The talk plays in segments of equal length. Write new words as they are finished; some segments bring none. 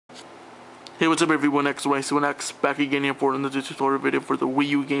Hey, what's up everyone, XY7X back again here for another tutorial video for the Wii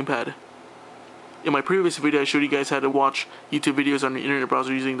U Gamepad. In my previous video I showed you guys how to watch YouTube videos on the internet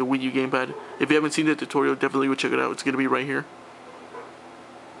browser using the Wii U Gamepad. If you haven't seen that tutorial, definitely go check it out. It's going to be right here.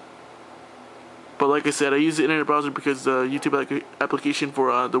 But like I said, I use the internet browser because the YouTube application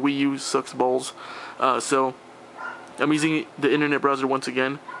for the Wii U sucks balls. So I'm using the internet browser once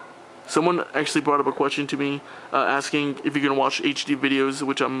again. Someone actually brought up a question to me asking if you can watch HD videos,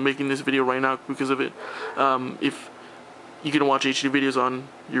 which I'm making this video right now because of it. If you can watch HD videos on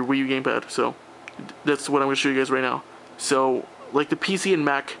your Wii U Gamepad, so that's what I'm going to show you guys right now. So, like the PC and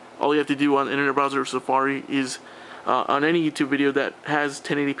Mac, all you have to do on the internet browser or Safari is on any YouTube video that has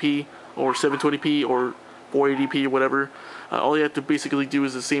 1080p or 720p or 480p or whatever, all you have to basically do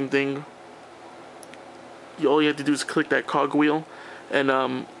is the same thing. All you have to do is click that cog wheel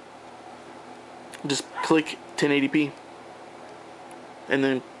and just click 1080p and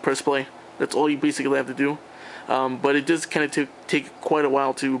then press play. That's all you basically have to do. But it does kind of take quite a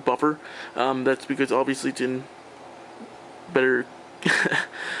while to buffer. That's because obviously it's in better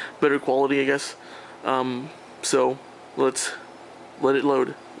better quality, I guess. So let's let it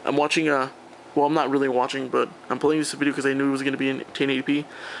load. I'm watching well, I'm not really watching, but I'm playing this video because I knew it was going to be in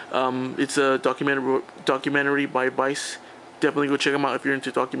 1080p. It's a documentary by Vice. Definitely go check them out if you're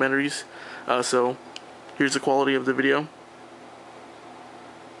into documentaries. So here's the quality of the video.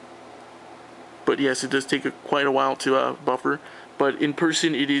 But yes, it does take quite a while to buffer. But in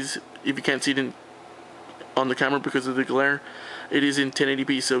person, it is, if you can't see it on the camera because of the glare, it is in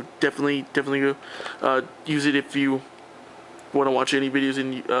 1080p. So definitely go use it if you want to watch any videos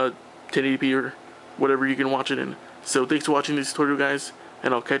in 1080p or whatever you can watch it in. So thanks for watching this tutorial, guys,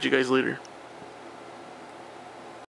 and I'll catch you guys later.